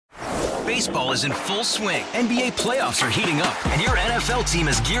Baseball is in full swing. NBA playoffs are heating up, and your NFL team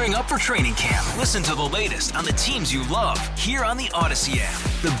is gearing up for training camp. Listen to the latest on the teams you love here on the Odyssey app.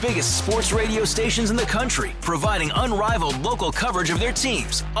 The biggest sports radio stations in the country, providing unrivaled local coverage of their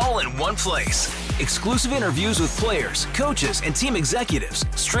teams, all in one place. Exclusive interviews with players, coaches, and team executives,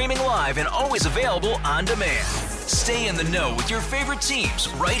 streaming live and always available on demand. Stay in the know with your favorite teams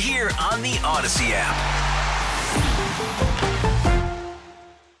right here on the Odyssey app.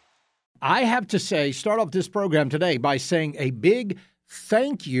 I have to start off this program today by saying a big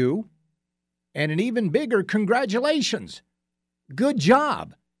thank you and an even bigger congratulations. Good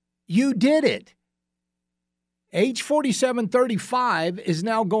job. You did it. H4735 is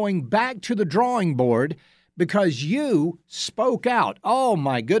now going back to the drawing board because you spoke out. Oh,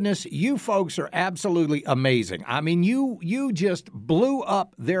 my goodness. You folks are absolutely amazing. I mean, you just blew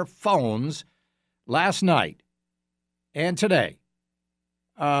up their phones last night and today.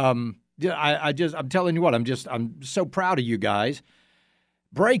 I'm telling you what, I'm so proud of you guys.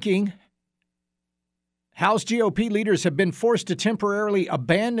 Breaking. House GOP leaders have been forced to temporarily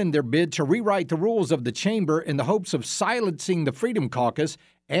abandon their bid to rewrite the rules of the chamber in the hopes of silencing the Freedom Caucus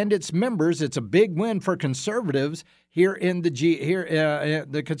and its members. It's a big win for conservatives here in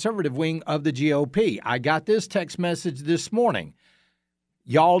the conservative wing of the GOP. I got this text message this morning.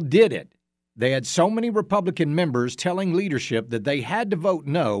 Y'all did it. They had so many Republican members telling leadership that they had to vote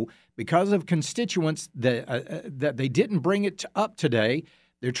no because of constituents that they didn't bring it up today.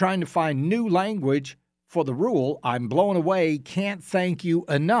 They're trying to find new language for the rule. I'm blown away. Can't thank you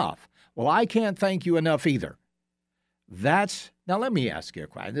enough. Well, I can't thank you enough either. Now let me ask you a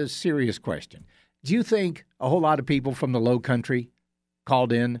question. This is a serious question. Do you think a whole lot of people from the Low Country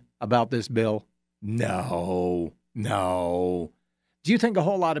called in about this bill? No. Do you think a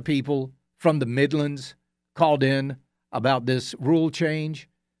whole lot of people from the Midlands called in about this rule change?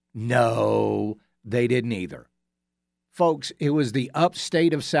 No, they didn't either. Folks, it was the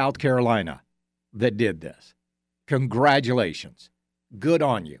upstate of South Carolina that did this. Congratulations. Good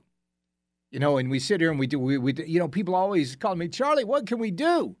on you. You know, and we sit here and we people always call me, Charlie, what can we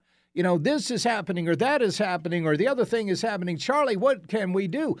do? You know, this is happening or that is happening or the other thing is happening. Charlie, what can we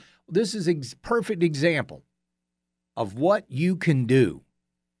do? This is a perfect example of what you can do.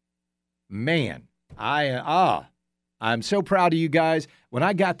 Man, I'm so proud of you guys. When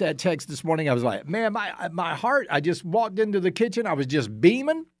I got that text this morning, I was like, man, my heart, I just walked into the kitchen. I was just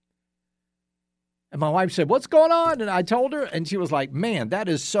beaming. And my wife said, what's going on? And I told her, and she was like, man, that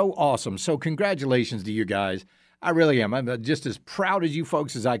is so awesome. So congratulations to you guys. I really am. I'm just as proud of you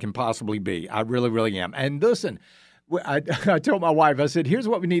folks as I can possibly be. I really, really am. And listen, I told my wife, I said, here's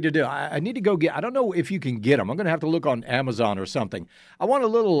what we need to do. I need to go get, I don't know if you can get them. I'm going to have to look on Amazon or something. I want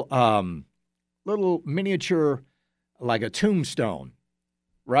a little miniature, like a tombstone,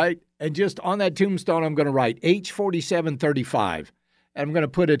 right? And just on that tombstone, I'm going to write H4735. And I'm going to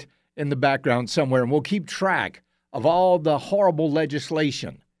put it in the background somewhere, and we'll keep track of all the horrible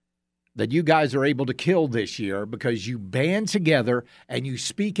legislation that you guys are able to kill this year because you band together and you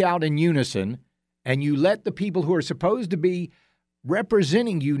speak out in unison and you let the people who are supposed to be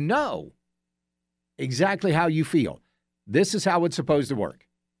representing you know exactly how you feel. This is how it's supposed to work.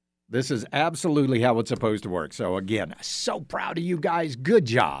 This is absolutely how it's supposed to work. So, again, so proud of you guys. Good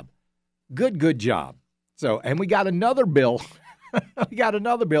job. Good job. So, and we got another bill.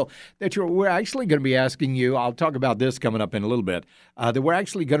 That we're actually going to be asking you. I'll talk about this coming up in a little bit. That we're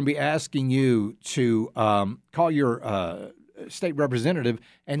actually going to be asking you to call your state representative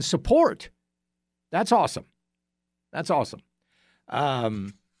and support. That's awesome.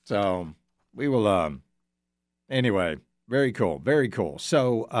 So we will. Anyway, very cool.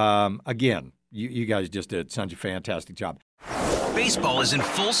 So again, you guys just did such a fantastic job. Baseball is in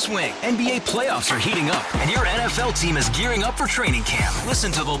full swing. NBA playoffs are heating up, and your NFL team is gearing up for training camp. Listen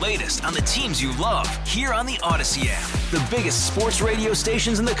to the latest on the teams you love here on the Odyssey app. The biggest sports radio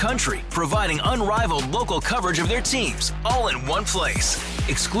stations in the country, providing unrivaled local coverage of their teams, all in one place.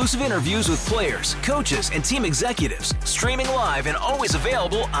 Exclusive interviews with players, coaches, and team executives, streaming live and always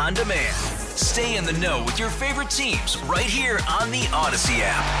available on demand. Stay in the know with your favorite teams right here on the Odyssey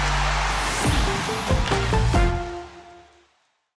app.